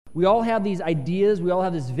We all have these ideas, we all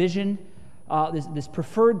have this vision, this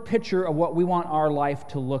preferred picture of what we want our life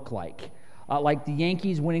to look like the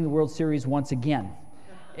Yankees winning the World Series once again.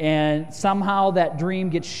 And somehow that dream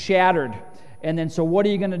gets shattered. And then, so what are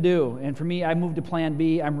you going to do? And for me, I moved to Plan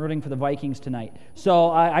B. I'm rooting for the Vikings tonight.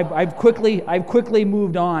 So I've quickly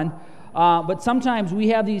moved on. But sometimes we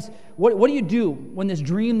have these. What do you do when this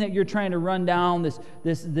dream that you're trying to run down,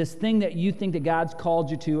 this thing that you think that God's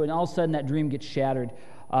called you to, and all of a sudden that dream gets shattered,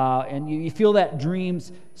 and you feel that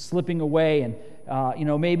dream's slipping away, and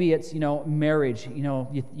maybe it's marriage.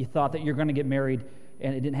 You thought that you're going to get married,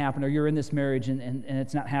 and it didn't happen, or you're in this marriage and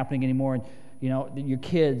it's not happening anymore, and your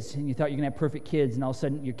kids, and you thought you're going to have perfect kids, and all of a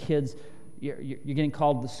sudden your kids, you're getting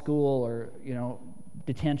called to school, or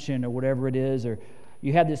detention, or whatever it is, or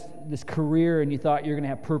you had this career and you thought you're going to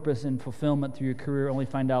have purpose and fulfillment through your career, only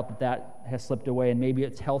find out that has slipped away, and maybe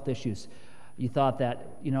it's health issues. You thought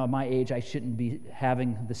that, at my age, I shouldn't be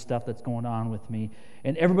having the stuff that's going on with me.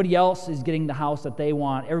 And everybody else is getting the house that they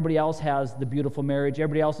want. Everybody else has the beautiful marriage.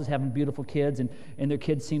 Everybody else is having beautiful kids, and their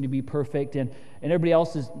kids seem to be perfect. And everybody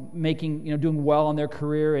else is making, doing well in their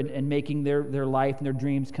career and making their life and their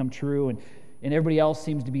dreams come true. And everybody else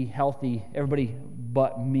seems to be healthy, everybody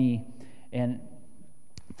but me. And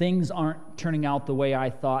things aren't turning out the way I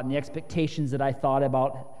thought, and the expectations that I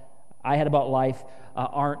had about life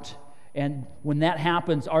aren't. And when that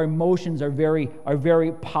happens, our emotions are very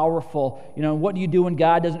powerful. What do you do when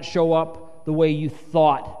God doesn't show up the way you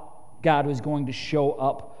thought God was going to show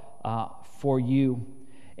up for you?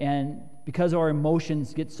 And because our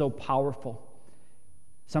emotions get so powerful,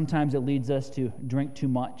 sometimes it leads us to drink too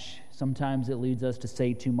much. Sometimes it leads us to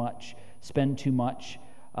say too much, spend too much.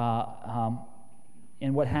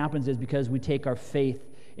 And what happens is, because we take our faith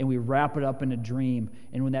and we wrap it up in a dream,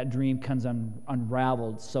 and when that dream comes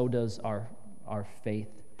unraveled, so does our faith.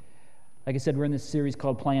 Like I said, we're in this series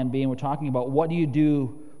called Plan B, and we're talking about what do you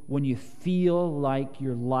do when you feel like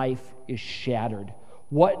your life is shattered?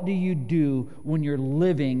 What do you do when you're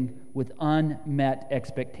living with unmet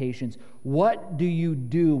expectations? What do you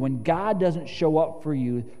do when God doesn't show up for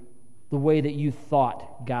you the way that you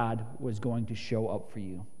thought God was going to show up for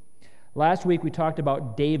you? Last week we talked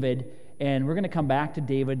about David, and we're going to come back to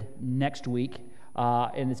David next week,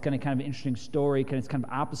 and it's kind of an interesting story, because it's kind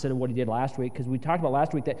of opposite of what he did last week, because we talked about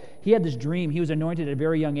last week that he had this dream. He was anointed at a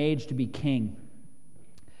very young age to be king.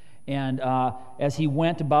 And as he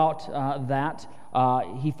went about that,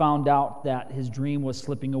 he found out that his dream was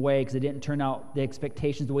slipping away because it didn't turn out the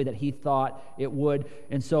expectations the way that he thought it would.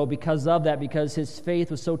 And so because of that, because his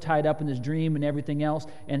faith was so tied up in this dream and everything else,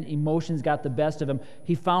 and emotions got the best of him,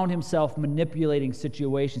 he found himself manipulating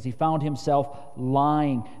situations. He found himself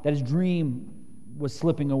lying, that his dream was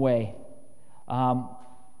slipping away. The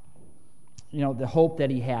hope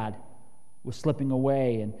that he had was slipping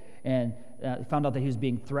away, and found out that he was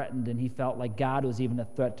being threatened, and he felt like God was even a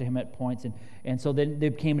threat to him at points. And so then there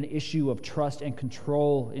became an issue of trust and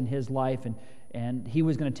control in his life, and he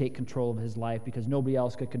was going to take control of his life because nobody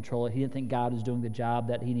else could control it. He didn't think God was doing the job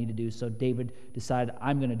that he needed to do, so David decided,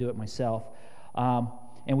 I'm going to do it myself.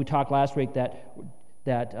 And we talked last week that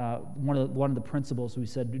one of the principles, we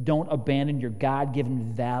said, don't abandon your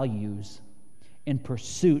God-given values in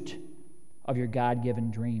pursuit of your God-given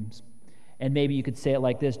dreams. And maybe you could say it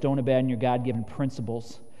like this: don't abandon your God-given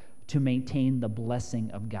principles to maintain the blessing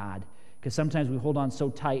of God. Because sometimes we hold on so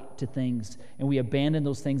tight to things, and we abandon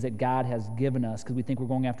those things that God has given us because we think we're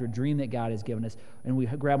going after a dream that God has given us, and we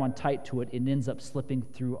grab on tight to it, and it ends up slipping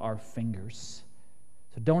through our fingers.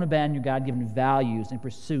 So don't abandon your God-given values in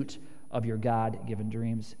pursuit of your God-given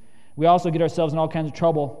dreams. We also get ourselves in all kinds of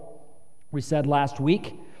trouble, we said last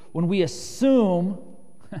week, when we assume,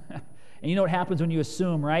 and you know what happens when you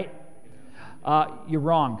assume, right? You're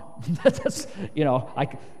wrong. That's,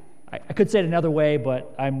 I could say it another way,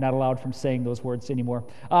 but I'm not allowed from saying those words anymore.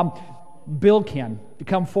 Bill can.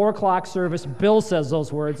 Come 4 o'clock service, Bill says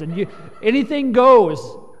those words, and anything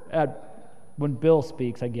goes when Bill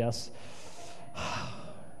speaks, I guess.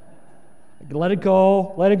 Let it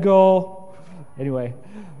go. Anyway,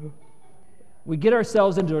 we get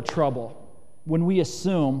ourselves into a trouble when we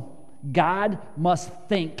assume God must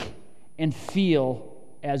think and feel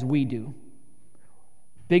as we do.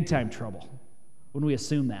 Big time trouble when we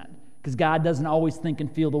assume that, because God doesn't always think and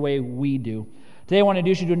feel the way we do. Today I want to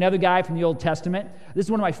introduce you to another guy from the Old Testament. This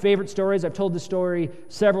is one of my favorite stories. I've told this story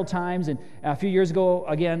several times, and a few years ago,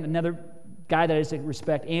 again, another guy that I just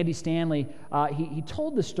respect, Andy Stanley, he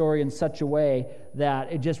told the story in such a way that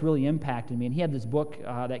it just really impacted me. And he had this book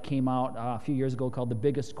that came out a few years ago called The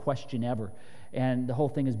Biggest Question Ever, and the whole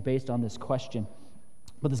thing is based on this question.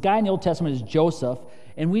 But this guy in the Old Testament is Joseph,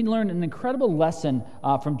 and we learned an incredible lesson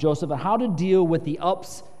from Joseph on how to deal with the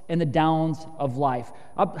ups and the downs of life,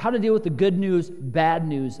 how to deal with the good news, bad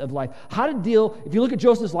news of life, how to deal, if you look at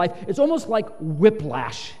Joseph's life, it's almost like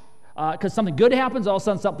whiplash, because something good happens, all of a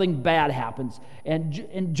sudden something bad happens.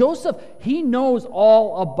 And Joseph, he knows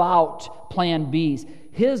all about plan Bs.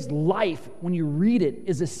 His life, when you read it,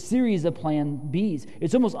 is a series of plan Bs.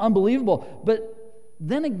 It's almost unbelievable. But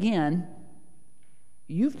then again,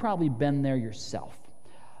 you've probably been there yourself.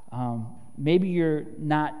 Maybe you're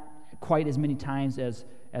not quite as many times as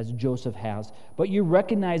Joseph has, but you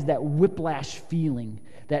recognize that whiplash feeling,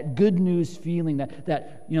 that good news feeling,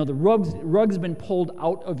 that you know the rug's been pulled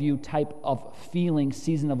out of you type of feeling,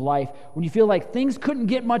 season of life, when you feel like things couldn't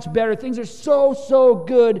get much better, things are so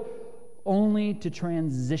good, only to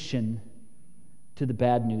transition to the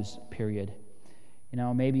bad news period. You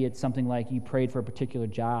know, maybe it's something like you prayed for a particular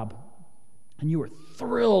job, and you were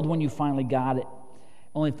thrilled when you finally got it,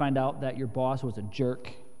 only to find out that your boss was a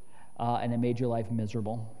jerk, and it made your life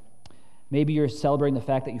miserable. Maybe you're celebrating the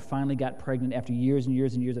fact that you finally got pregnant after years and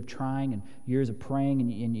years and years of trying and years of praying,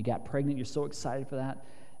 and you got pregnant. You're so excited for that,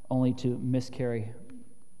 only to miscarry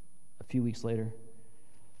a few weeks later.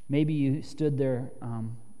 Maybe you stood there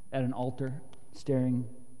at an altar,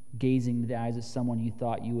 gazing into the eyes of someone you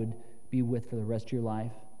thought you would be with for the rest of your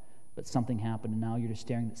life, but something happened, and now you're just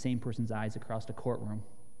staring at the same person's eyes across the courtroom.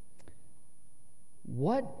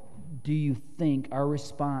 What do you think our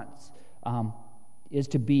response is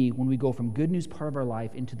to be when we go from good news part of our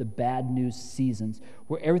life into the bad news seasons,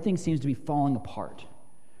 where everything seems to be falling apart?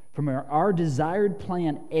 From our desired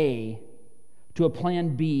plan A to a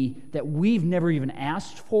plan B that we've never even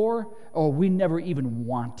asked for or we never even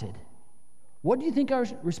wanted. What do you think our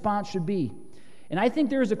response should be? And I think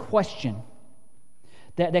there is a question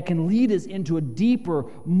that can lead us into a deeper,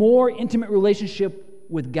 more intimate relationship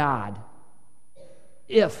with God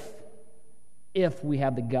if we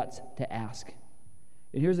have the guts to ask.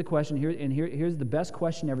 And here's the question, here's the best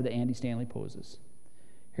question ever that Andy Stanley poses.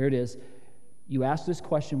 Here it is. You ask this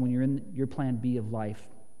question when you're in your plan B of life,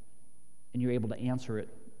 and you're able to answer it,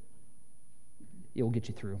 it will get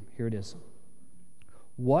you through. Here it is.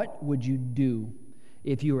 What would you do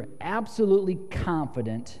if you were absolutely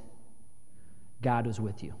confident God was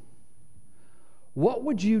with you? What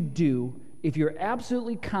would you do if you're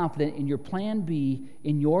absolutely confident in your plan B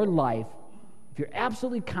in your life, if you're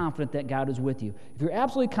absolutely confident that God is with you, if you're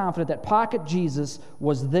absolutely confident that Pocket Jesus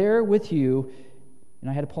was there with you, and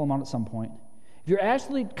I had to pull him out at some point, if you're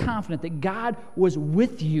absolutely confident that God was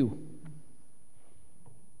with you,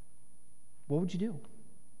 what would you do?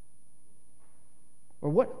 Or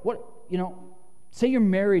what, say your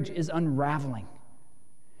marriage is unraveling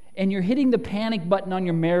and you're hitting the panic button on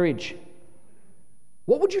your marriage.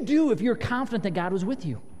 What would you do if you're confident that God was with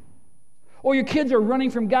you? Or your kids are running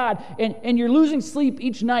from God and you're losing sleep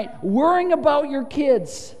each night, worrying about your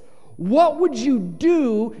kids. What would you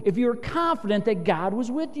do if you were confident that God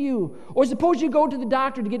was with you? Or suppose you go to the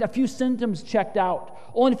doctor to get a few symptoms checked out,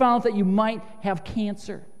 only to find out that you might have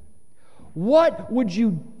cancer. What would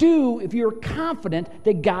you do if you were confident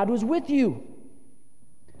that God was with you?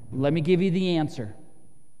 Let me give you the answer.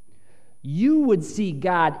 You would see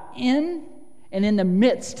God in and in the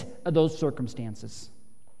midst of those circumstances.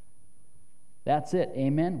 That's it.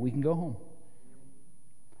 Amen. We can go home.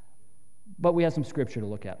 But we have some scripture to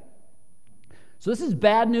look at. So this is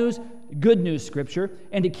bad news, good news scripture.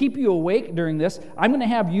 And to keep you awake during this, I'm going to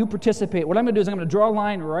have you participate. What I'm going to do is I'm going to draw a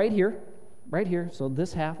line right here. So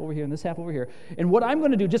this half over here and this half over here. And what I'm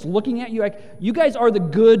going to do, just looking at you, you guys are the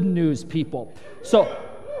good news people. So,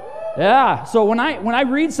 yeah. So when I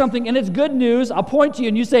read something and it's good news, I'll point to you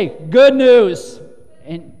and you say, good news.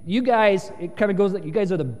 And you guys, it kind of goes like you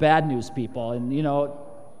guys are the bad news people. And,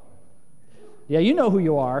 yeah, you know who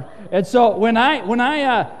you are. And so when I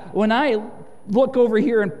look over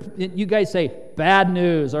here and you guys say bad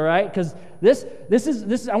news, all right? Because this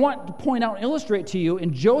is I want to point out and illustrate to you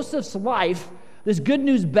in Joseph's life this good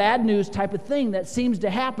news, bad news type of thing that seems to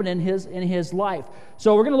happen in his life.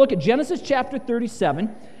 So we're going to look at Genesis chapter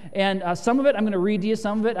 37, and some of it I'm going to read to you,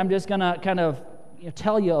 some of it I'm just going to kind of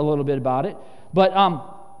tell you a little bit about it. But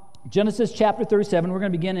Genesis chapter 37, we're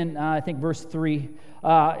going to begin in I think verse 3,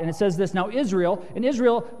 and it says this: Now Israel,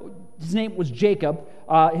 his name was Jacob.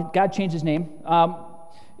 God changed his name.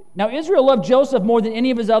 Now Israel loved Joseph more than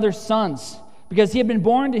any of his other sons, because he had been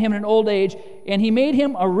born to him in an old age, and he made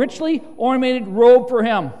him a richly ornamented robe for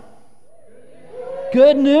him.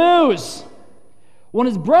 Good news! When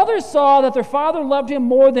his brothers saw that their father loved him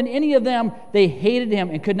more than any of them, they hated him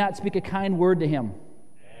and could not speak a kind word to him.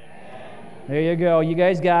 There you go. You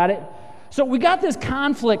guys got it. So we got this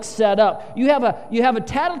conflict set up. You have a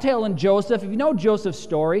tattletale in Joseph. If you know Joseph's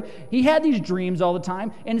story, he had these dreams all the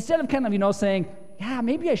time. And instead of kind of, saying, yeah,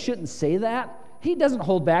 maybe I shouldn't say that, he doesn't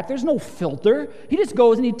hold back. There's no filter. He just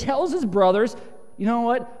goes and he tells his brothers, you know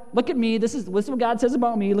what? Look at me. This is what God says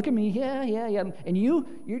about me. Look at me. Yeah. And you're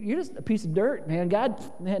just a piece of dirt, man. God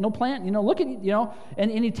had no plan. Look at you.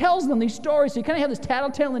 And he tells them these stories. So you kind of have this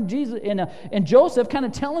tattletale in Jesus and Joseph, kind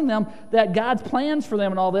of telling them that God's plans for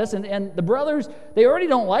them and all this. And the brothers, they already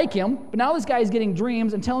don't like him, but now this guy's getting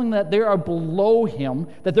dreams and telling them that they are below him,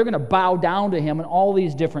 that they're going to bow down to him in all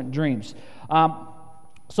these different dreams.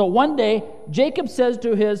 So one day, Jacob says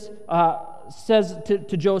to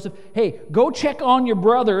Joseph, hey, go check on your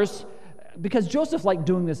brothers, because Joseph liked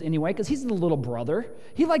doing this anyway, because he's the little brother.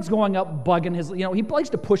 He likes going up, bugging his, he likes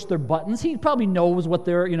to push their buttons. He probably knows what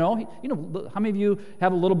they're, how many of you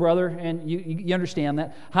have a little brother and you understand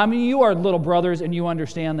that? How many of you are little brothers and you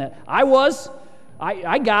understand that? I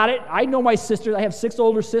got it. I know my sisters. I have 6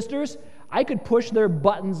 older sisters. I could push their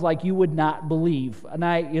buttons like you would not believe. And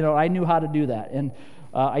I knew how to do that. And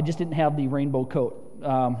I just didn't have the rainbow coat.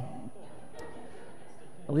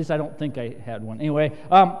 At least I don't think I had one. Anyway,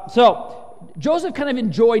 so Joseph kind of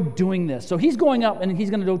enjoyed doing this. So he's going up and he's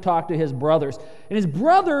going to go talk to his brothers. And his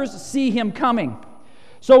brothers see him coming.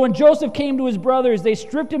 So when Joseph came to his brothers, they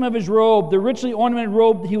stripped him of his robe, the richly ornamented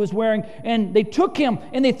robe that he was wearing, and they took him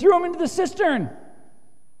and they threw him into the cistern.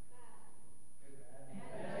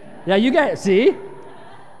 Yeah, you guys see?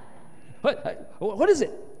 What is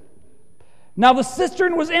it? Now the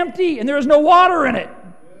cistern was empty and there was no water in it.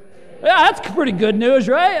 Yeah, that's pretty good news,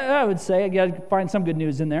 right? I would say. I got to find some good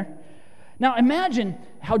news in there. Now imagine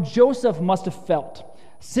how Joseph must have felt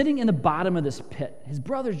sitting in the bottom of this pit. His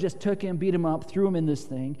brothers just took him, beat him up, threw him in this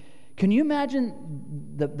thing. Can you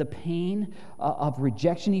imagine the pain of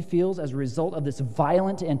rejection he feels as a result of this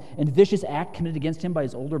violent and vicious act committed against him by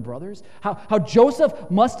his older brothers? How Joseph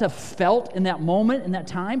must have felt in that moment, in that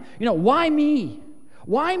time. Why me?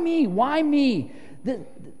 Why me? Why me?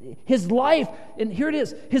 His life, and here it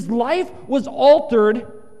is, his life was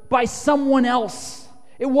altered by someone else.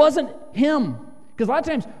 It wasn't him. Because a lot of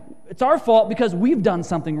times it's our fault because we've done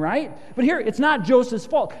something, right? But here, it's not Joseph's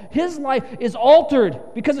fault. His life is altered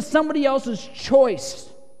because of somebody else's choice.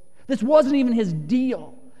 This wasn't even his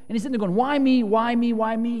deal. And he's sitting there going, why me? Why me?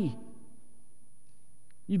 Why me?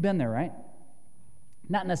 You've been there, right?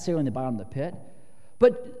 Not necessarily in the bottom of the pit,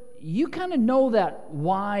 but you kind of know that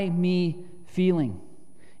why me feeling.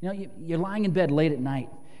 You're lying in bed late at night,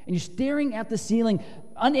 and you're staring at the ceiling,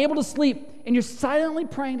 unable to sleep, and you're silently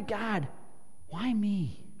praying to God, why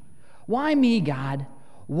me? Why me, God?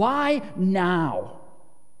 Why now?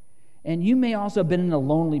 And you may also have been in a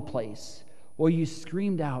lonely place where you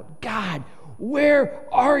screamed out, God, where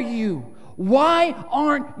are you? Why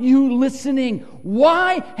aren't you listening?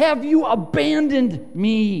 Why have you abandoned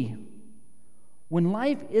me? When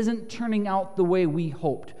life isn't turning out the way we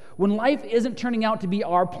hoped, when life isn't turning out to be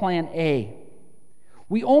our plan A,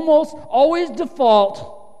 we almost always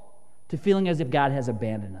default to feeling as if God has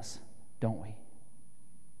abandoned us, don't we?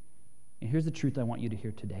 And here's the truth I want you to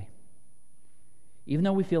hear today. Even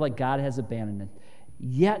though we feel like God has abandoned us,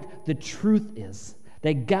 yet the truth is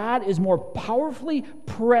that God is more powerfully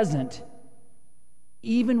present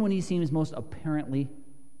even when he seems most apparently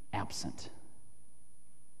absent.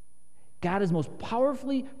 God is most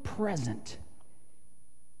powerfully present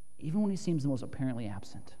even when he seems the most apparently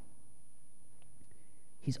absent.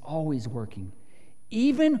 He's always working.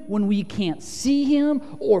 Even when we can't see him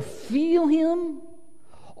or feel him,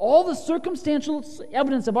 all the circumstantial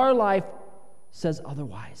evidence of our life says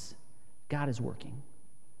otherwise. God is working.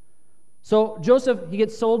 So Joseph, he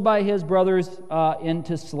gets sold by his brothers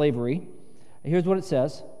into slavery. Here's what it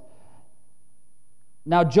says.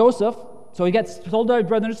 Now Joseph, so he gets sold by his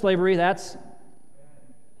brother into slavery.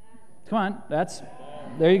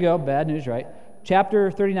 There you go, bad news, right?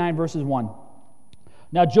 Chapter 39, verses 1.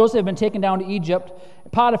 Now Joseph had been taken down to Egypt.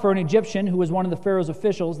 Potiphar, an Egyptian, who was one of the Pharaoh's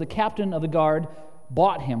officials, the captain of the guard,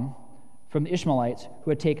 bought him from the Ishmaelites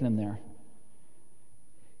who had taken him there.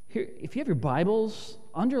 Here, if you have your Bibles,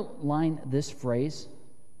 underline this phrase,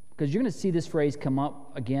 because you're going to see this phrase come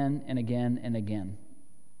up again and again and again.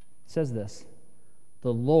 It says this: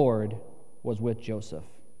 the Lord was with Joseph,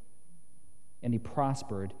 and he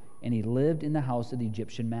prospered, and he lived in the house of the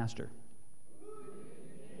Egyptian master.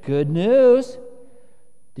 Good news.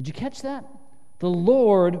 Did you catch that? The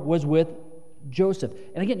Lord was with Joseph.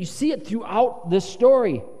 And again, you see it throughout this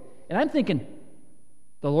story. And I'm thinking,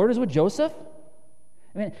 the Lord is with Joseph?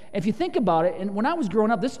 I mean, if you think about it, and when I was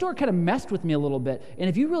growing up, this story kind of messed with me a little bit. And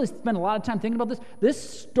if you really spend a lot of time thinking about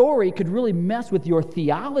this story could really mess with your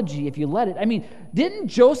theology if you let it. I mean, didn't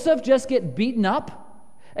Joseph just get beaten up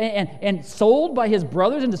and sold by his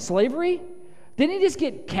brothers into slavery? Didn't he just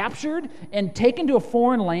get captured and taken to a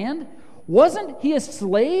foreign land? Wasn't he a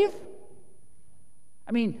slave?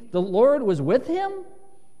 I mean, the Lord was with him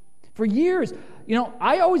for years.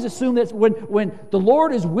 I always assume that when the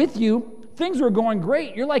Lord is with you, things were going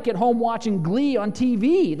great. You're like at home watching Glee on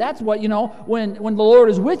TV. That's what, when the Lord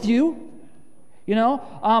is with you.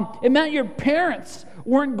 It meant your parents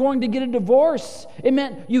weren't going to get a divorce. It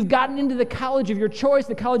meant you've gotten into the college of your choice,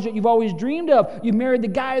 the college that you've always dreamed of. You married the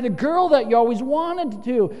guy or the girl that you always wanted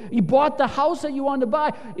to. You bought the house that you wanted to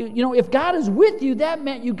buy. If God is with you, that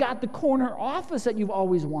meant you got the corner office that you've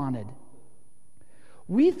always wanted.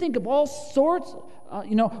 We think of all sorts,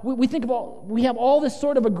 we have all this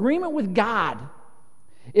sort of agreement with God.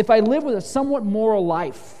 If I live with a somewhat moral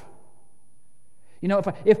life,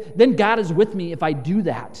 if then God is with me if I do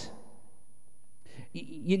that.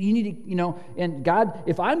 You need to, and God,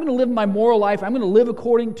 if I'm going to live my moral life, I'm going to live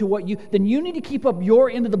according to then you need to keep up your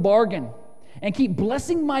end of the bargain and keep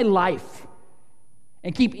blessing my life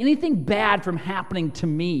and keep anything bad from happening to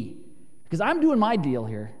me because I'm doing my deal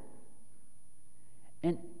here.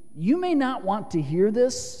 And you may not want to hear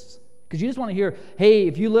this because you just want to hear, hey,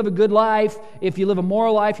 if you live a good life, if you live a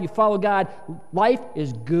moral life, you follow God, life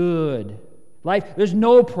is good. Life, there's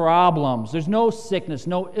no problems. There's no sickness,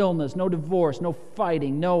 no illness, no divorce, no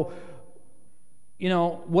fighting, no,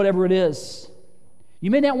 whatever it is.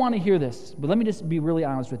 You may not want to hear this, but let me just be really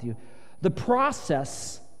honest with you. The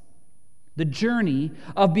process, the journey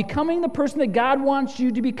of becoming the person that God wants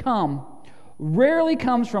you to become rarely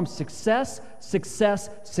comes from success,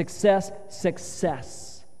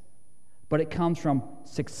 but it comes from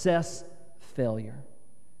success, failure,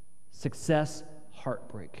 success,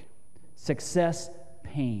 heartbreak, success,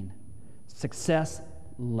 pain, success,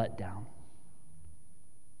 letdown.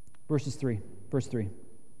 Verse 3.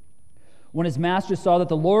 When his master saw that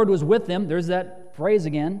the Lord was with him, there's that phrase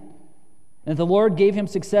again, and the Lord gave him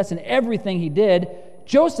success in everything he did,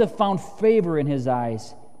 Joseph found favor in his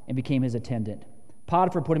eyes and became his attendant.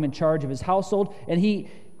 Potiphar put him in charge of his household, and he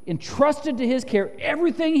entrusted to his care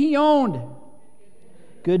everything he owned.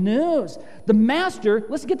 Good news. The master,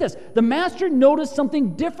 let's get this, the master noticed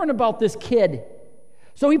something different about this kid.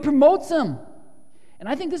 So he promotes him. And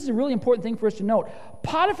I think this is a really important thing for us to note.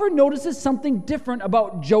 Potiphar notices something different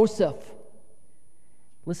about Joseph.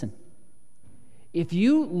 Listen, if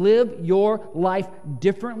you live your life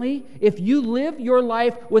differently, if you live your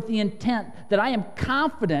life with the intent that I am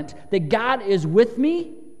confident that God is with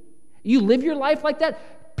me, you live your life like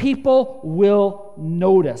that, people will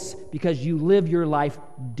notice because you live your life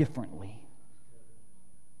differently.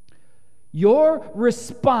 Your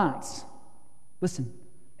response, listen,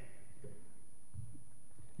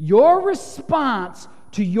 your response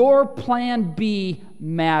to your plan B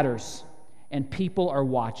matters, and people are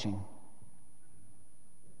watching.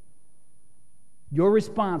 Your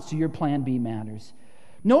response to your plan B matters.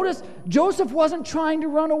 Notice, Joseph wasn't trying to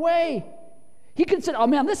run away. He could say, oh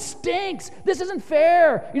man, this stinks. This isn't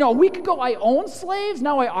fair. A week ago I owned slaves,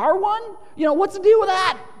 now I are one. What's the deal with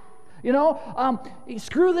that?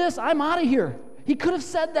 Screw this, I'm out of here. He could have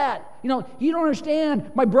said that. You don't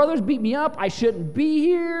understand. My brothers beat me up. I shouldn't be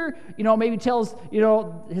here. Maybe tells,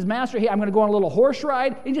 his master, hey, I'm going to go on a little horse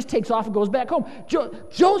ride. And he just takes off and goes back home.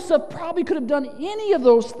 Joseph probably could have done any of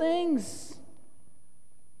those things.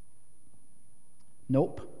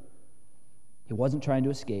 Nope. He wasn't trying to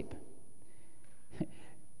escape.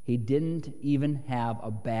 He didn't even have a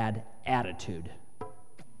bad attitude,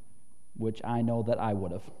 which I know that I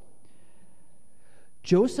would have.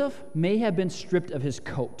 Joseph may have been stripped of his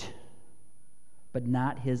coat, but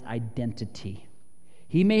not his identity.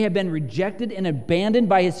 He may have been rejected and abandoned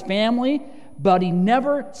by his family, but he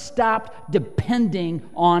never stopped depending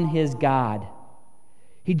on his God.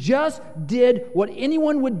 He just did what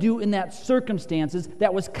anyone would do in that circumstances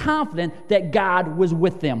that was confident that God was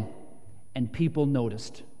with them, and people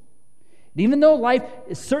noticed. And even though life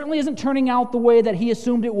certainly isn't turning out the way that he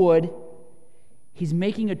assumed it would, he's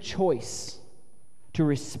making a choice to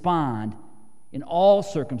respond in all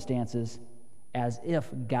circumstances as if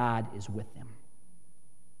God is with them.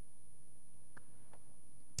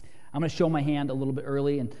 I'm going to show my hand a little bit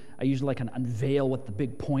early, and I usually unveil what the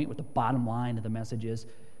big point, what the bottom line of the message is.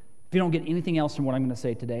 If you don't get anything else from what I'm going to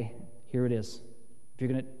say today, here it is. If you're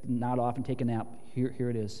going to nod off and take a nap, here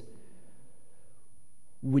it is.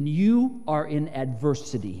 When you are in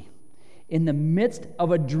adversity, in the midst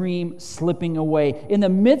of a dream slipping away, in the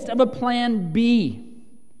midst of a plan B,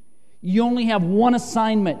 You only have one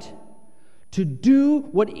assignment: to do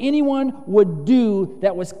what anyone would do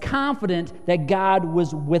that was confident that God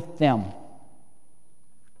was with them.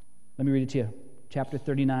 Let me read it to you. Chapter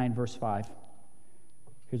 39, verse 5.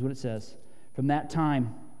 Here's what it says. From that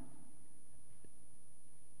time,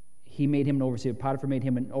 he made him an overseer. Potiphar made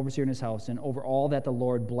him an overseer in his house, and over all that the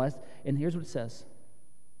Lord blessed. And here's what it says.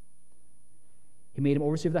 He made him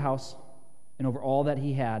overseer of the house, and over all that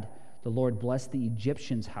he had, the Lord blessed the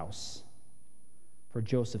Egyptian's house for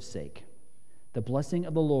Joseph's sake. The blessing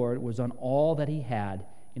of the Lord was on all that he had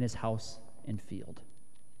in his house and field.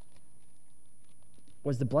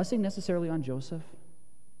 Was the blessing necessarily on Joseph?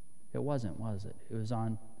 It wasn't, was it? It was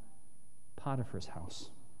on Potiphar's house.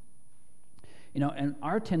 You know, and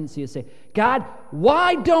our tendency is to say, God,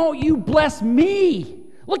 why don't you bless me?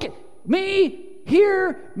 Look at me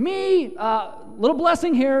here, me, little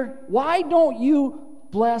blessing here. Why don't you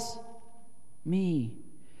bless me?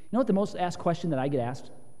 You know what the most asked question that I get asked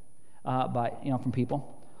from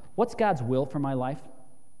people? What's God's will for my life?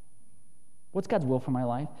 What's God's will for my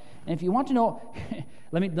life? And if you want to know,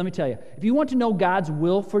 let me tell you, if you want to know God's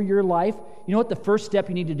will for your life, you know what the first step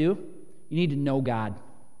you need to do? You need to know God.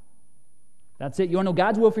 That's it. You want to know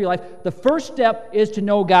God's will for your life? The first step is to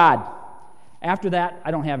know God. After that,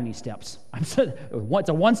 I don't have any steps. It's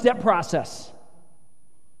a one-step process.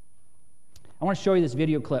 I want to show you this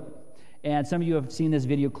video clip. And some of you have seen this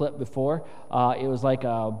video clip before. It was like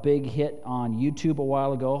a big hit on YouTube a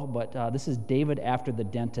while ago, but this is David after the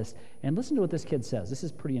dentist. And listen to what this kid says. This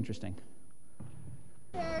is pretty interesting.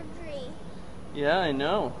 Surgery. Yeah, I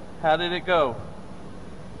know. How did it go?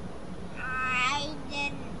 I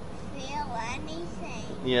didn't feel anything.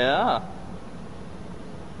 Yeah.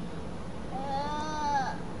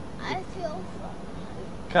 I feel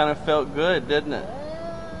Kind of felt good, didn't it?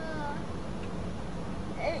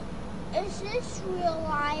 Is this real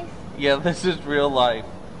life? Yeah, this is real life.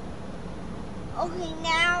 Okay,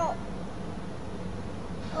 now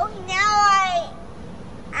I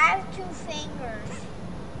have 2 fingers.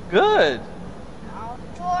 Good. No,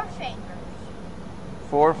 4 fingers.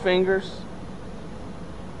 4 fingers?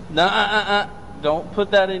 No, Don't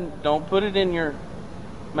put it in your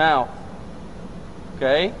mouth.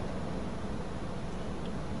 Okay?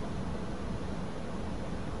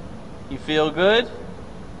 You feel good?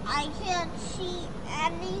 I can't see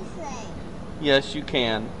anything. Yes, you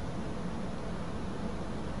can.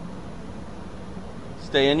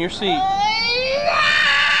 Stay in your seat.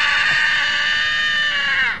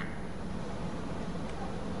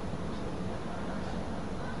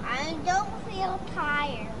 I don't feel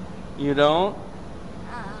tired. You don't?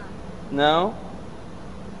 No?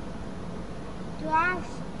 Do I have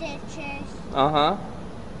stitches? Uh-huh.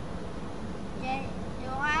 Do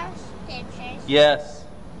I have stitches? Yes.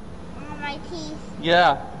 On my teeth?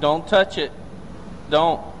 Yeah, don't touch it.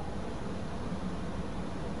 Don't.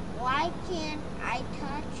 Why can't I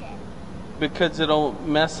touch it? Because it'll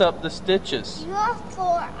mess up the stitches. You have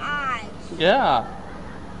 4 eyes. Yeah.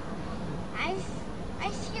 I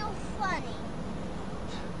feel funny.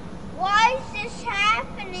 Why is this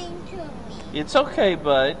happening to me? It's okay,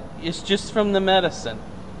 bud. It's just from the medicine.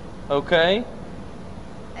 Okay?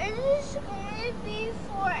 Is this going to be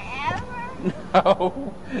forever?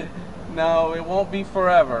 No. No, it won't be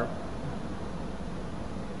forever.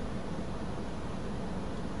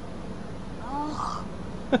 Oh.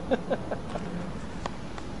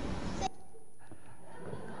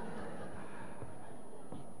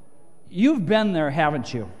 You've been there,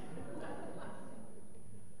 haven't you?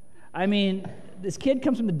 I mean, this kid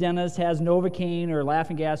comes from the dentist, has Novocaine or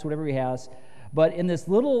laughing gas, whatever he has, but in this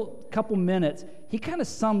little couple minutes, he kind of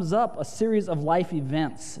sums up a series of life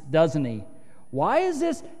events, doesn't he? Why is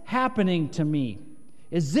this happening to me?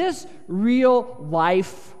 Is this real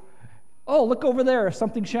life? Oh, look over there,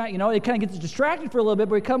 something shiny. You know, it kind of gets distracted for a little bit,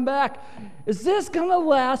 but we come back. Is this going to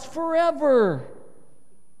last forever?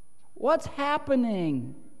 What's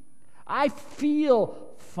happening? I feel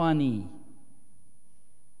funny.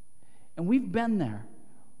 And we've been there.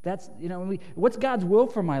 That's, what's God's will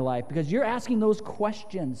for my life? Because you're asking those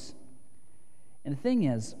questions. And the thing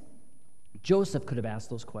is, Joseph could have asked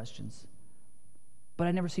those questions. But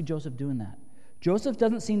I never see Joseph doing that. Joseph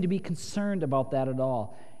doesn't seem to be concerned about that at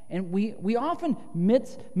all. And we often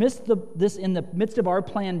miss this in the midst of our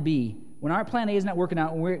plan B. When our plan A is not working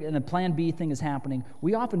out and the plan B thing is happening,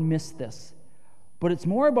 we often miss this. But it's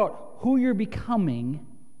more about who you're becoming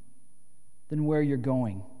than where you're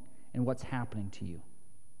going and what's happening to you.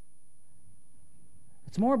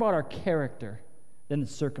 It's more about our character than the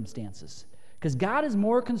circumstances. Because God is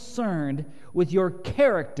more concerned with your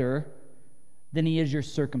character than he is your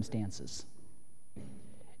circumstances.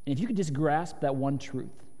 And if you could just grasp that one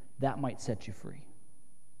truth, that might set you free.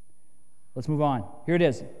 Let's move on. Here it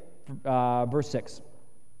is, verse 6.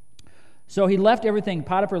 So he left everything,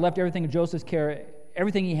 Potiphar left everything in Joseph's care,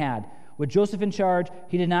 everything he had. With Joseph in charge,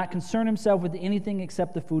 he did not concern himself with anything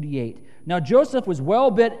except the food he ate. Now Joseph was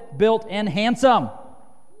well built and handsome.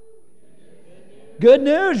 Good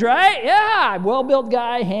news, right? Yeah, well-built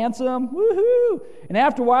guy, handsome, woohoo. And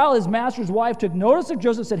after a while, his master's wife took notice of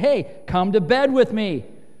Joseph and said, hey, come to bed with me.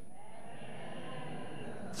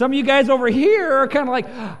 Some of you guys over here are kind of like,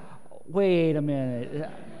 wait a minute.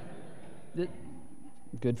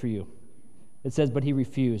 Good for you. It says, but he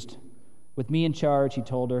refused. With me in charge, he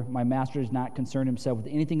told her, my master does not concern himself with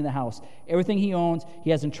anything in the house. Everything he owns, he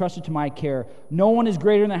has entrusted to my care. No one is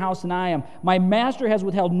greater in the house than I am. My master has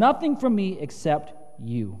withheld nothing from me except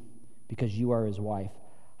you, because you are his wife.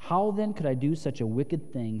 How then could I do such a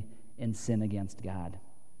wicked thing and sin against God?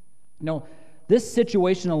 No, this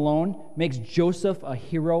situation alone makes Joseph a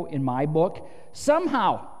hero in my book.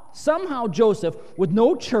 Somehow Joseph, with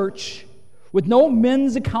no church, with no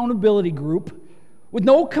men's accountability group, with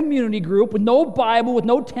no community group, with no Bible, with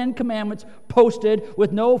no 10 Commandments posted,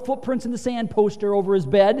 with no footprints in the sand poster over his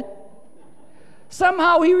bed.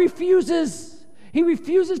 Somehow he refuses. He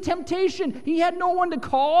refuses temptation. He had no one to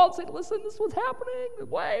call and say, listen, this is what's happening. The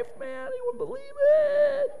wife, man, he wouldn't believe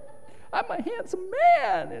it. I'm a handsome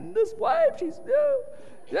man, and this wife, she's,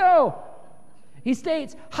 no. He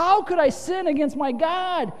states, how could I sin against my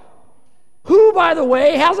God, who, by the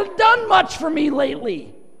way, hasn't done much for me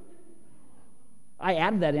lately? I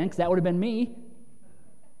added that in because that would have been me.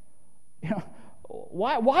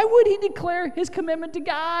 Why would he declare his commitment to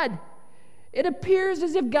God? It appears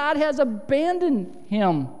as if God has abandoned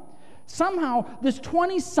him. Somehow, this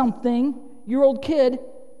 20-something-year-old kid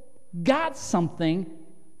got something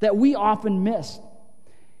that we often miss.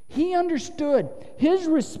 He understood his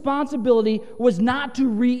responsibility was not to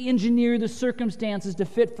re-engineer the circumstances to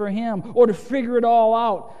fit for him or to figure it all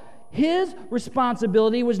out. His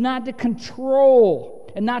responsibility was not to control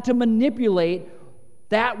and not to manipulate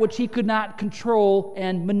that which he could not control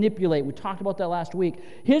and manipulate. We talked about that last week.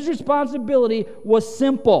 His responsibility was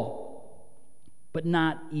simple, but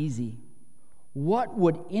not easy. What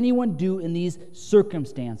would anyone do in these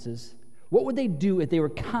circumstances? What would they do if they were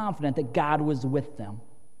confident that God was with them?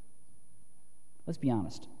 Let's be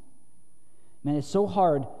honest. Man, it's so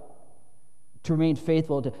hard to remain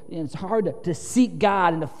faithful. It's hard to seek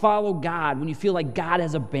God and to follow God when you feel like God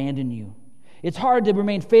has abandoned you. It's hard to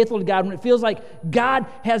remain faithful to God when it feels like God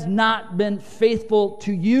has not been faithful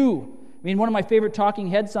to you. I mean, one of my favorite Talking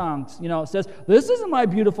Head songs, says, this isn't my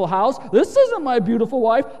beautiful house. This isn't my beautiful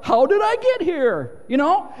wife. How did I get here?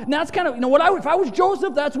 And that's kind of, if I was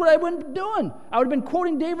Joseph, that's what I would have been doing. I would have been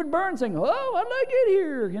quoting David Byrne saying, oh, how did I get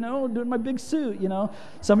here? Doing my big suit,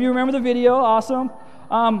 Some of you remember the video. Awesome.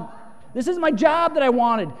 This isn't my job that I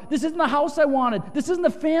wanted. This isn't the house I wanted. This isn't the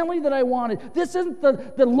family that I wanted. This isn't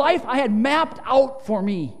the life I had mapped out for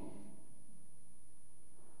me.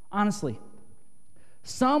 Honestly,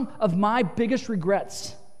 some of my biggest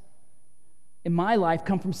regrets in my life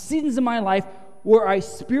come from seasons in my life where I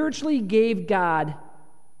spiritually gave God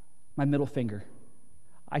my middle finger.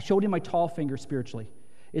 I showed him my tall finger spiritually.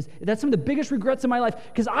 That's some of the biggest regrets in my life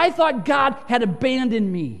because I thought God had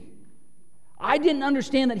abandoned me. I didn't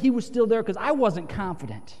understand that he was still there because I wasn't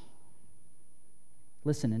confident.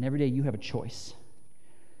 Listen, and every day you have a choice.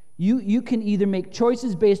 You can either make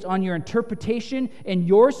choices based on your interpretation and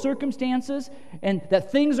your circumstances and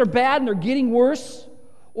that things are bad and they're getting worse,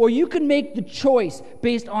 or you can make the choice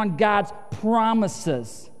based on God's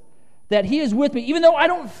promises that he is with me. Even though I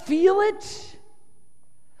don't feel it,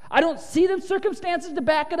 I don't see the circumstances to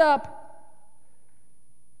back it up,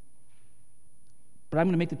 but I'm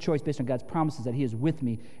going to make the choice based on God's promises that he is with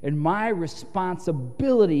me. And my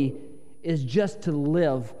responsibility is just to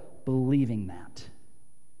live believing that.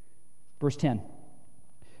 Verse 10.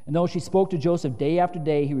 And though she spoke to Joseph day after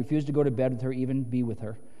day, he refused to go to bed with her, even be with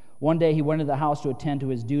her. One day he went into the house to attend to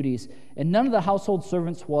his duties, and none of the household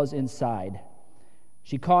servants was inside.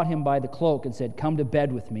 She caught him by the cloak and said, come to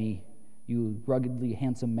bed with me, you ruggedly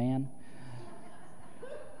handsome man.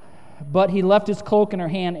 But he left his cloak in her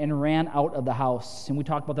hand and ran out of the house. And we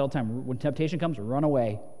talk about that all the time. When temptation comes, run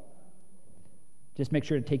away. Just make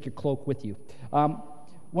sure to take your cloak with you.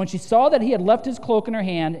 When she saw that he had left his cloak in her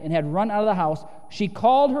hand and had run out of the house, she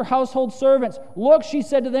called her household servants. Look, she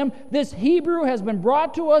said to them, this Hebrew has been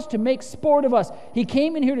brought to us to make sport of us. He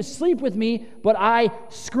came in here to sleep with me, but I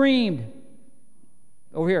screamed.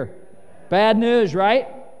 Over here. Bad news, right?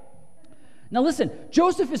 Now listen,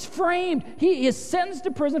 Joseph is framed. He is sentenced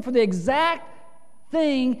to prison for the exact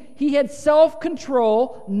thing he had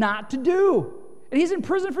self-control not to do. And he's in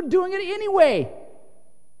prison for doing it anyway.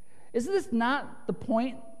 Isn't this not the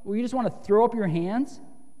point where you just want to throw up your hands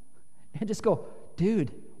and just go,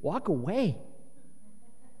 dude, walk away?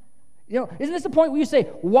 Isn't this the point where you say,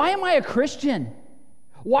 why am I a Christian?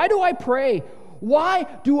 Why do I pray? Why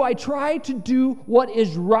do I try to do what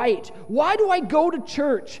is right? Why do I go to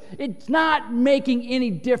church? It's not making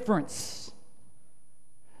any difference.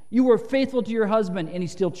 You were faithful to your husband and he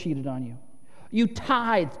still cheated on you. You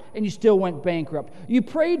tithed and you still went bankrupt. You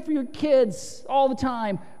prayed for your kids all the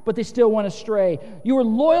time, but they still went astray. You were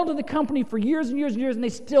loyal to the company for years and years and years, and they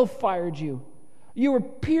still fired you. You were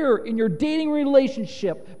pure in your dating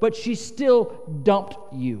relationship, but she still dumped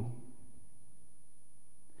you.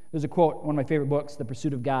 There's a quote, one of my favorite books, The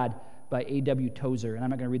Pursuit of God by A.W. Tozer, and I'm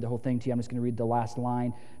not going to read the whole thing to you. I'm just going to read the last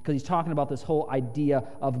line, because he's talking about this whole idea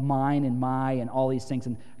of mine and my and all these things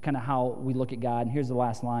and kind of how we look at God. And here's the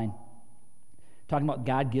last line. Talking about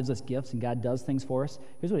God gives us gifts and God does things for us.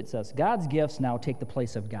 Here's what it says. God's gifts now take the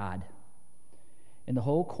place of God. And the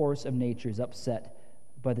whole course of nature is upset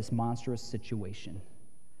by this monstrous situation.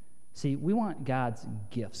 See, we want God's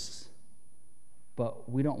gifts, but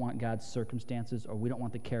we don't want God's circumstances, or we don't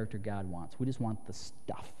want the character God wants. We just want the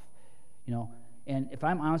stuff, And if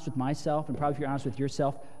I'm honest with myself, and probably if you're honest with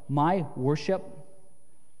yourself, my worship,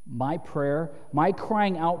 my prayer, my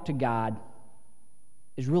crying out to God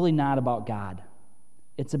is really not about God.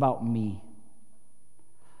 It's about me.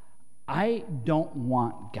 I don't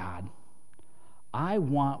want God. I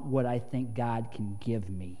want what I think God can give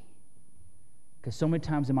me. Because so many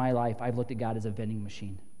times in my life, I've looked at God as a vending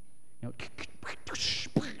machine.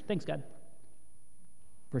 Thanks, God.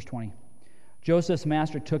 Verse 20. Joseph's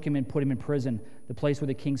master took him and put him in prison, the place where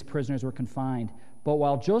the king's prisoners were confined. But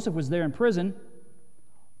while Joseph was there in prison,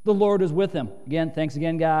 the Lord was with him. Again, thanks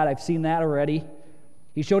again, God. I've seen that already.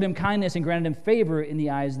 He showed him kindness and granted him favor in the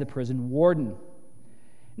eyes of the prison warden.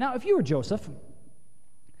 Now, if you were Joseph,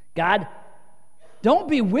 God, don't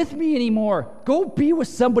be with me anymore. Go be with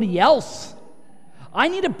somebody else. I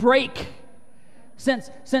need a break.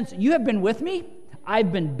 Since you have been with me,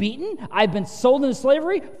 I've been beaten, I've been sold into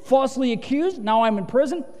slavery, falsely accused, now I'm in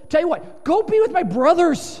prison. Tell you what, go be with my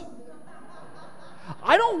brothers.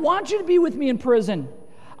 I don't want you to be with me in prison.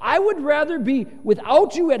 I would rather be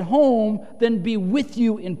without you at home than be with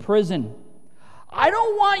you in prison. I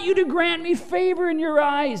don't want you to grant me favor in your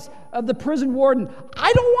eyes of the prison warden.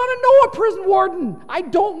 I don't want to know a prison warden. I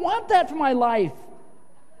don't want that for my life.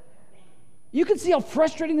 You can see how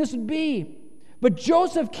frustrating this would be. But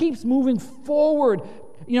Joseph keeps moving forward,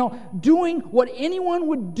 doing what anyone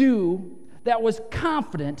would do that was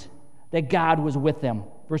confident that God was with them.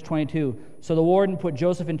 Verse 22, so the warden put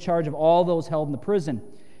Joseph in charge of all those held in the prison,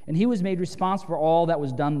 and he was made responsible for all that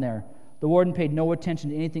was done there. The warden paid no attention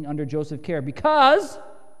to anything under Joseph's care because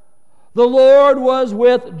the Lord was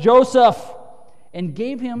with Joseph and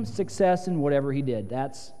gave him success in whatever he did.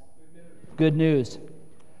 That's good news.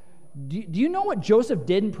 Do you know what Joseph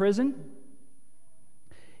did in prison?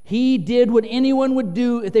 He did what anyone would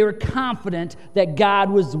do if they were confident that God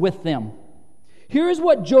was with them. Here's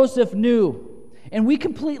what Joseph knew, and we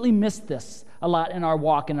completely miss this a lot in our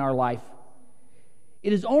walk in our life.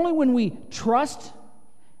 It is only when we trust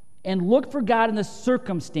and look for God in the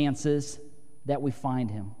circumstances that we find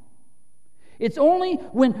Him. It's only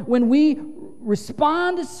when we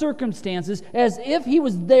respond to circumstances as if He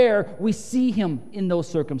was there, we see Him in those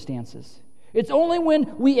circumstances. It's only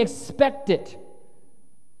when we expect it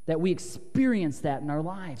that we experience that in our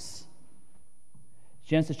lives.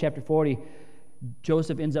 Genesis chapter 40,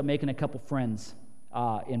 Joseph ends up making a couple friends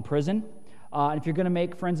in prison. And if you're going to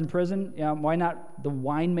make friends in prison, why not the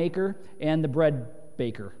winemaker and the bread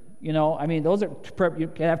baker? Those are, you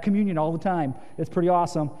can have communion all the time. It's pretty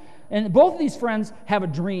awesome. And both of these friends have a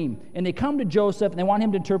dream, and they come to Joseph, and they want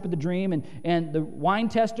him to interpret the dream. And the wine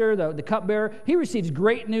tester, the cupbearer, he receives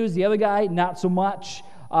great news. The other guy, not so much.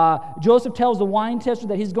 Joseph tells the wine tester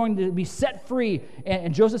that he's going to be set free.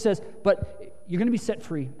 And Joseph says, but you're going to be set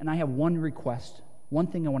free, and I have one request, one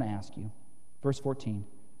thing I want to ask you. Verse 14.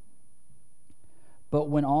 But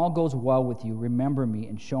when all goes well with you, remember me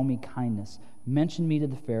and show me kindness. Mention me to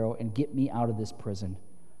the Pharaoh and get me out of this prison.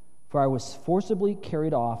 For I was forcibly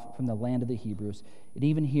carried off from the land of the Hebrews, and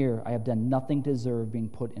even here I have done nothing to deserve being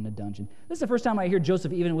put in a dungeon. This is the first time I hear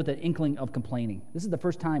Joseph even with an inkling of complaining. This is the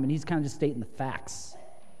first time, and he's kind of just stating the facts.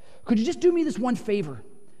 Could you just do me this one favor?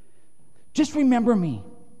 Just remember me.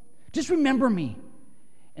 Just remember me.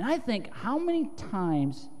 And I think, how many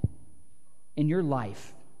times in your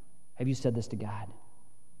life have you said this to God?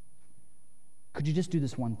 Could you just do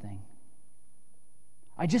this one thing?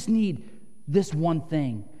 I just need this one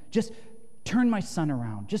thing. Just turn my son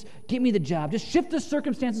around. Just get me the job. Just shift the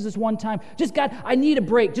circumstances this one time. Just, God, I need a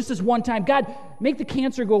break just this one time. God, make the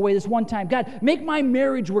cancer go away this one time. God, make my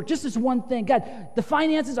marriage work just this one thing. God, the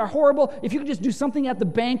finances are horrible. If you could just do something at the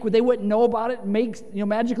bank where they wouldn't know about it,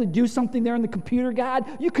 magically do something there in the computer, God,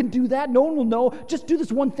 you can do that. No one will know. Just do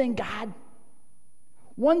this one thing, God.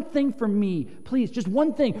 One thing for me, please. Just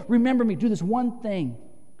one thing. Remember me. Do this one thing.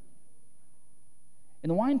 And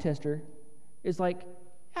the wine tester is like,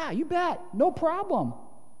 yeah, you bet. No problem.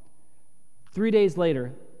 3 days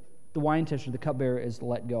later, the wine tester, the cupbearer, is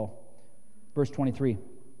let go. Verse 23.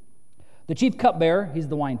 The chief cupbearer, he's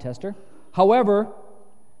the wine tester, however,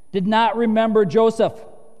 did not remember Joseph.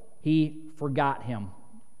 He forgot him.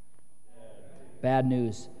 Bad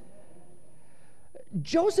news.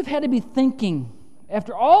 Joseph had to be thinking,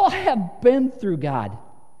 after all I have been through, God,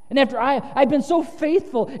 and after I've been so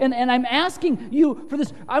faithful, and I'm asking you for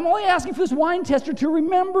this, I'm only asking for this wine tester to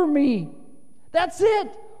remember me. That's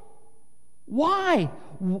it. Why?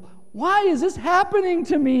 Why is this happening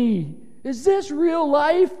to me? Is this real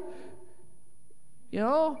life? Is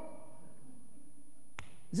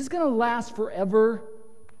this going to last forever?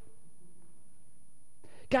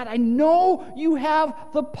 God, I know you have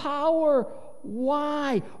the power.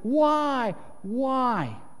 Why?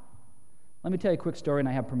 Let me tell you a quick story, and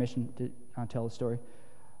I have permission to tell the story.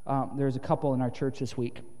 There's a couple in our church this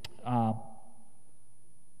week that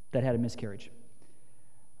had a miscarriage.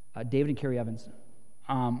 David and Carrie Evans.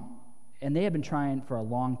 And they have been trying for a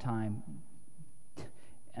long time.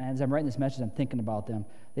 And as I'm writing this message, I'm thinking about them.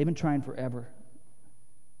 They've been trying forever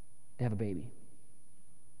to have a baby.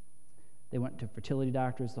 They went to fertility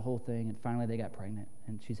doctors, the whole thing, and finally they got pregnant.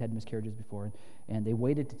 And she's had miscarriages before. And they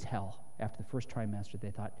waited to tell after the first trimester.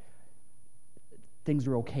 They thought, things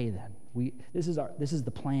are okay then. This is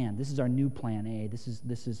the plan. This is our new plan A. This is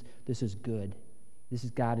good.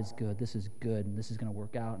 God is good. This is good, and this is going to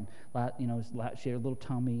work out. And she had a little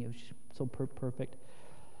tummy. It was so perfect.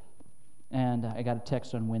 And I got a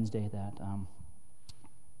text on Wednesday that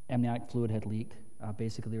amniotic fluid had leaked.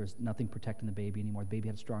 Basically, there was nothing protecting the baby anymore. The baby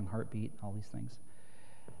had a strong heartbeat. All these things.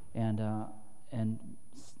 And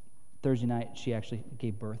Thursday night, she actually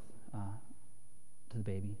gave birth to the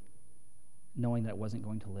baby, knowing that it wasn't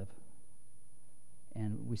going to live.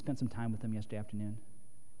 And we spent some time with them yesterday afternoon.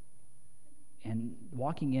 And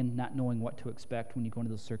walking in, not knowing what to expect when you go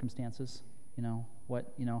into those circumstances,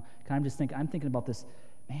 I'm thinking about this,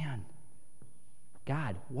 man,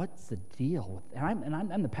 God, what's the deal with, and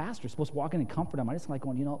I'm the pastor, supposed to walk in and comfort them. I just like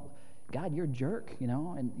going, God, you're a jerk,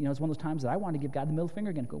 and it's one of those times that I want to give God the middle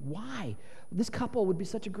finger again. Go, why? This couple would be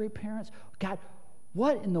such a great parents. God,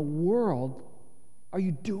 what in the world are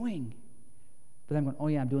you doing? But I'm going, oh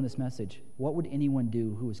yeah, I'm doing this message. What would anyone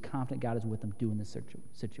do who is confident God is with them do in this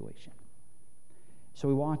situation? So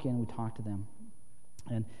we walk in, we talk to them.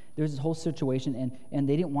 And there's this whole situation, and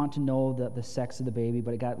they didn't want to know the sex of the baby,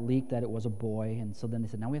 but it got leaked that it was a boy. And so then they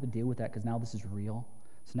said, now we have to deal with that because now this is real.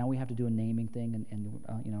 So now we have to do a naming thing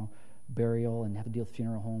and burial and have to deal with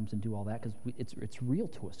funeral homes and do all that because it's real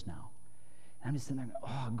to us now. And I'm just sitting there,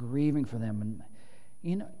 grieving for them.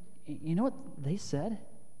 And you know what they said?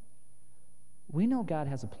 We know God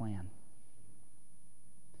has a plan.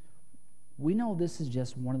 We know this is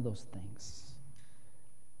just one of those things.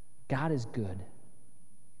 God is good.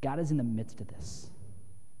 God is in the midst of this.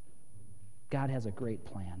 God has a great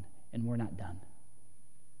plan, and we're not done.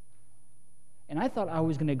 And I thought I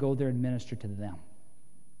was going to go there and minister to them.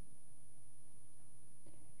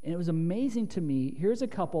 And it was amazing to me. Here's a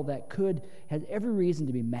couple that had every reason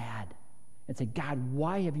to be mad and say, God,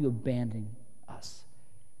 why have you abandoned us?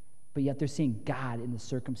 But yet they're seeing God in the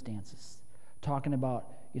circumstances, talking about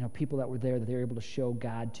people that were there that they were able to show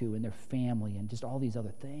God to and their family and just all these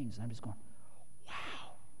other things. And I'm just going,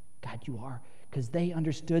 wow, God, you are. Because they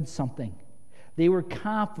understood something. They were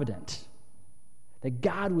confident that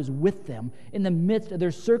God was with them in the midst of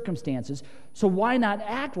their circumstances. So why not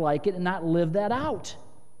act like it and not live that out?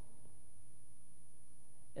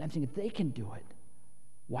 And I'm thinking, if they can do it,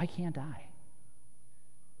 why can't I?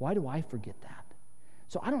 Why do I forget that?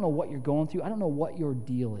 So I don't know what you're going through. I don't know what your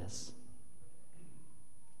deal is.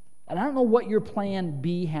 And I don't know what your plan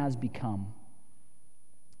B has become.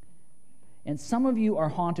 And some of you are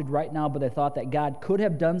haunted right now by the thought that God could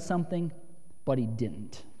have done something, but he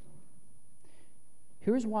didn't.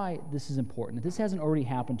 Here's why this is important. If this hasn't already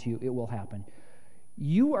happened to you, it will happen.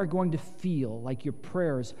 You are going to feel like your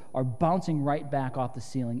prayers are bouncing right back off the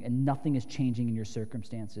ceiling and nothing is changing in your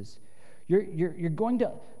circumstances. You're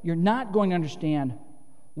not going to understand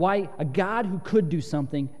why a God who could do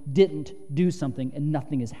something didn't do something and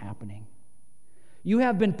nothing is happening. You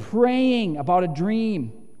have been praying about a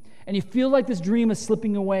dream, and you feel like this dream is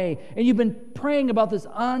slipping away, and you've been praying about this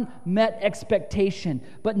unmet expectation,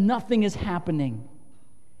 but nothing is happening.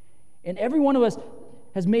 And every one of us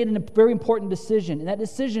has made a very important decision, and that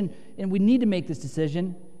decision, and we need to make this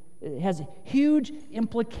decision, it has huge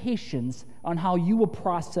implications on how you will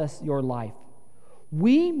process your life.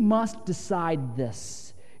 We must decide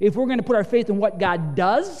this, if we're going to put our faith in what God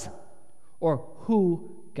does or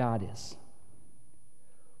who God is.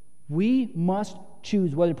 We must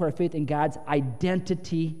choose whether to put our faith in God's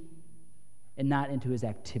identity and not into his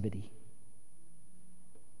activity.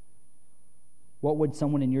 What would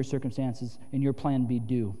someone in your circumstances, in your plan B,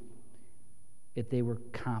 do if they were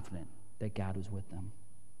confident that God was with them?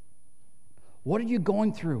 What are you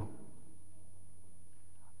going through?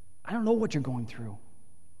 I don't know what you're going through.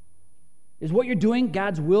 Is what you're doing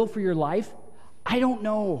God's will for your life? I don't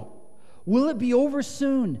know. Will it be over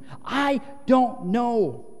soon? I don't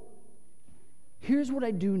know. Here's what I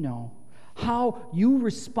do know. How you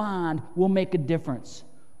respond will make a difference,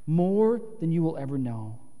 more than you will ever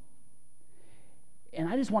know. And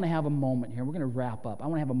I just want to have a moment here. We're going to wrap up. I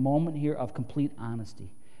want to have a moment here of complete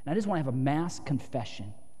honesty. And I just want to have a mass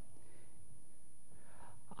confession.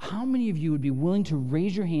 How many of you would be willing to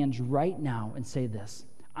raise your hands right now and say this?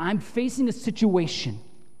 I'm facing a situation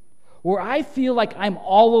where I feel like I'm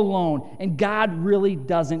all alone and God really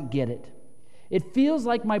doesn't get it. It feels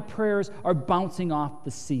like my prayers are bouncing off the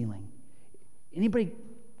ceiling. Anybody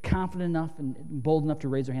confident enough and bold enough to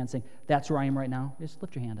raise their hand saying, that's where I am right now? Just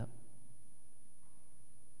lift your hand up.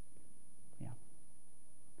 Yeah.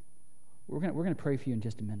 We're going to pray for you in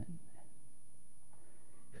just a minute.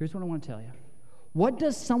 Here's what I want to tell you. What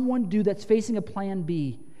does someone do that's facing a plan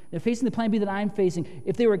B? They're facing the plan B that I'm facing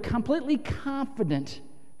if they were completely confident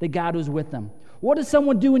that God was with them. What does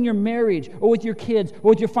someone do in your marriage or with your kids or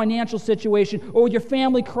with your financial situation or with your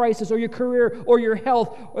family crisis or your career or your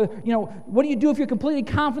health? Or, what do you do if you're completely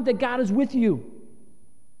confident that God is with you?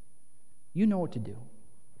 You know what to do.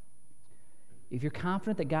 If you're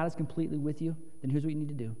confident that God is completely with you, then here's what you need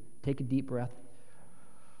to do. Take a deep breath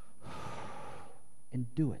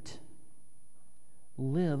and do it.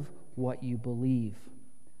 Live what you believe.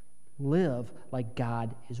 Live like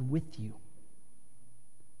God is with you.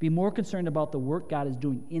 Be more concerned about the work God is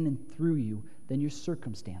doing in and through you than your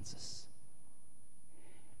circumstances.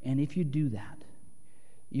 And if you do that,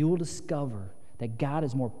 you will discover that God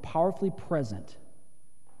is more powerfully present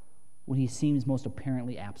when he seems most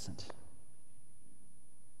apparently absent.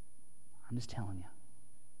 I'm just telling you.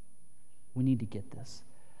 We need to get this.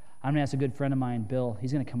 I'm going to ask a good friend of mine, Bill.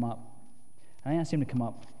 He's going to come up. I asked him to come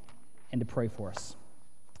up and to pray for us.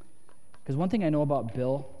 Because one thing I know about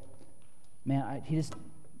Bill, man, he's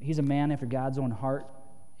a man after God's own heart,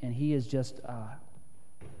 and he is just, I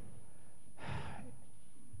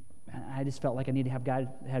just felt like I needed to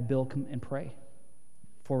have Bill come and pray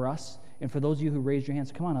for us. And for those of you who raised your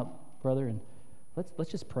hands, come on up, brother, and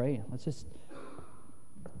let's just pray. Let's just.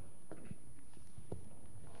 I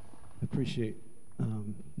appreciate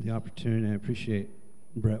the opportunity. I appreciate,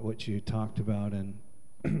 Brett, what you talked about. And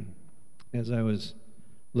as I was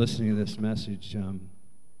listening to this message,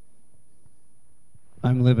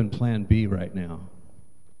 I'm living Plan B right now.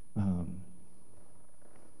 And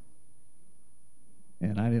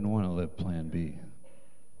I didn't want to live Plan B,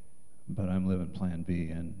 but I'm living Plan B,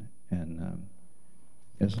 and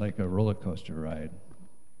it's like a roller coaster ride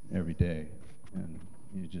every day, and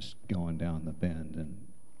you're just going down the bend. And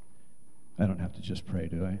I don't have to just pray,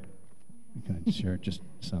 do I? Can I share just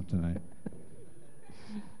something?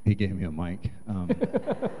 He gave me a mic.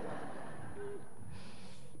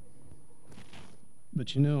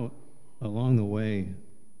 But along the way,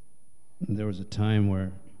 there was a time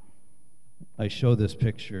where I show this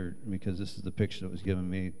picture because this is the picture that was given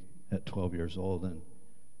me at 12 years old, and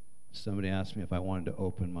somebody asked me if I wanted to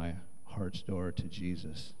open my heart's door to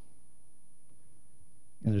Jesus.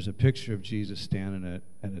 And there's a picture of Jesus standing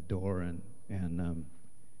at a door, and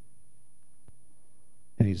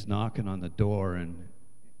he's knocking on the door, and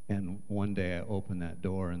one day I opened that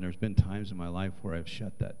door, and there's been times in my life where I've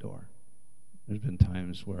shut that door. There's been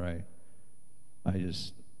times where I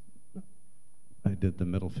did the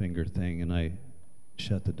middle finger thing, and I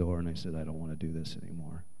shut the door, and I said, I don't want to do this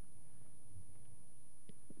anymore.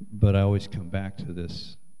 But I always come back to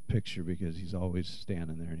this picture because he's always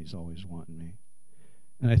standing there, and he's always wanting me.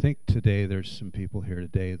 And I think today there's some people here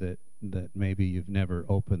today that maybe you've never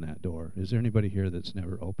opened that door. Is there anybody here that's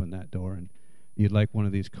never opened that door and you'd like one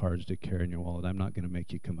of these cards to carry in your wallet? I'm not going to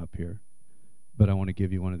make you come up here, but I want to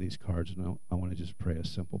give you one of these cards, and I want to just pray a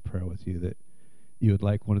simple prayer with you that you would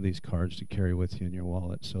like one of these cards to carry with you in your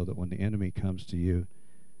wallet so that when the enemy comes to you,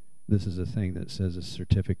 this is a thing that says a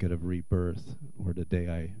certificate of rebirth, or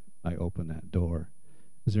today I open that door.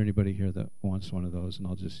 Is there anybody here that wants one of those? And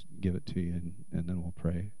I'll just give it to you, and then we'll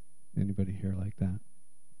pray. Anybody here like that?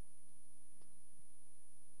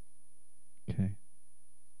 Okay.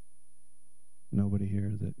 Nobody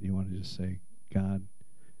here that you want to just say, God,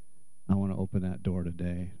 I want to open that door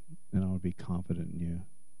today, and I want to be confident in you.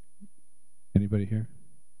 Anybody here?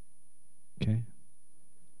 Okay.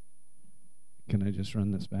 Can I just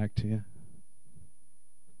run this back to you?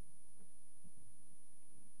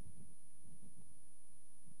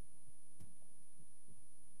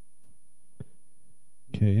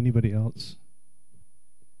 Okay, anybody else?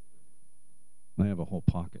 I have a whole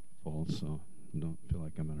pocket full, so I don't feel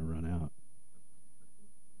like I'm going to run out.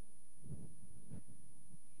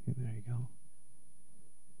 Okay, there you go.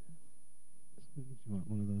 Do you want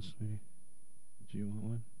one of those, sweetie? Do you want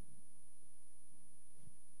one?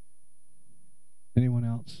 Anyone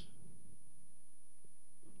else?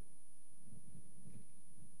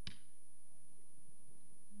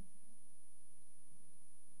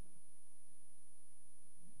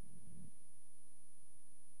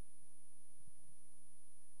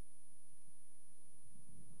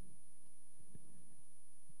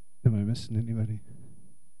 Am I missing anybody?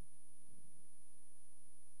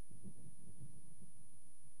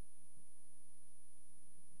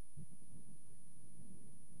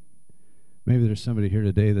 Maybe there's somebody here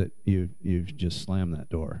today that you've just slammed that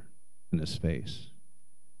door in his face.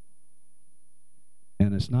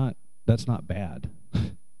 And that's not bad.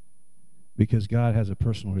 Because God has a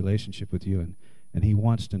personal relationship with you, and he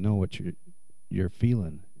wants to know what you're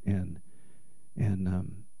feeling, and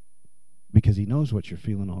because he knows what you're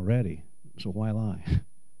feeling already. So why lie?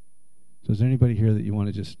 So is there anybody here that you want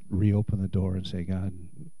to just reopen the door and say, God,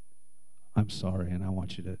 I'm sorry, and I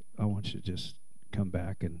want you to just come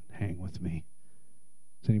back and hang with me?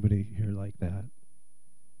 Is anybody here like that?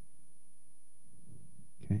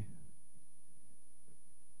 Okay.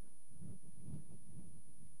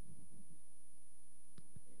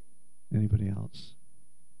 Anybody else?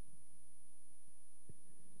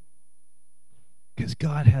 Because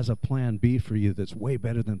God has a plan B for you that's way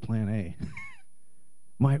better than plan A.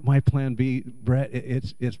 My plan B, Brett,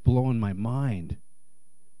 it's blowing my mind.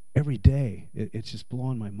 Every day, it's just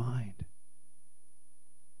blowing my mind.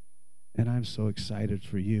 And I'm so excited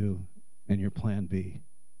for you and your plan B.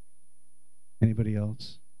 Anybody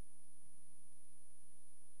else?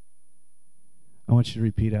 I want you to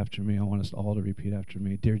repeat after me. I want us all to repeat after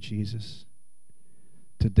me. Dear Jesus,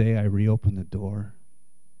 today I reopen the door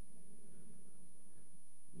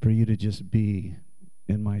for you to just be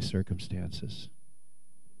in my circumstances.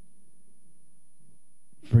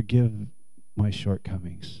 Forgive my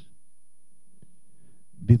shortcomings.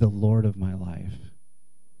 Be the Lord of my life.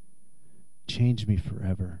 Change me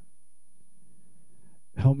forever.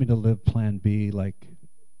 Help me to live plan B like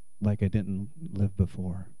I didn't live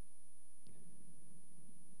before.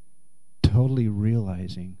 Totally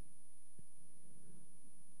realizing,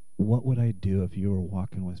 what would I do if you were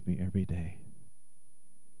walking with me every day?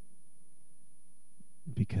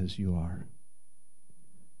 Because you are.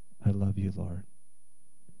 I love you, Lord.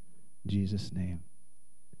 In Jesus' name,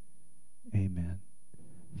 amen.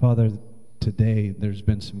 Father, today there's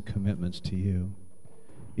been some commitments to you.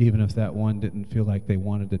 Even if that one didn't feel like they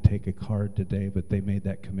wanted to take a card today, but they made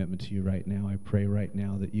that commitment to you right now, I pray right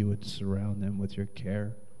now that you would surround them with your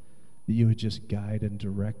care, that you would just guide and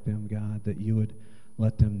direct them, God, that you would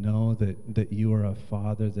let them know that you are a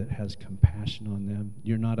Father that has compassion on them.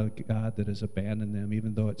 You're not a God that has abandoned them,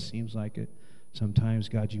 even though it seems like it. Sometimes,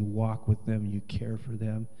 God, you walk with them, you care for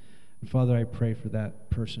them. And Father, I pray for that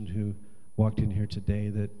person who walked in here today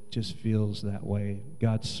that just feels that way.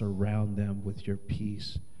 God, surround them with your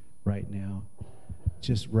peace right now.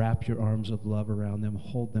 Just wrap your arms of love around them.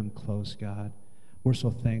 Hold them close, God. We're so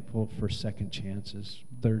thankful for second chances,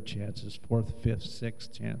 third chances, fourth, fifth,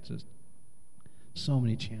 sixth chances. So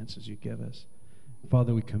many chances you give us.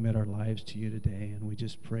 Father, we commit our lives to you today, and we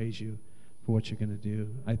just praise you for what you're going to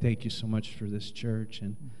do. I thank you so much for this church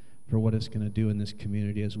and for what it's going to do in this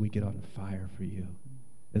community as we get on fire for you,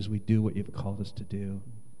 as we do what you've called us to do,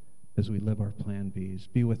 as we live our plan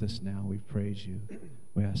Bs. Be with us now. We praise you.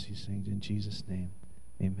 We ask these things in Jesus' name.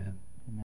 Amen.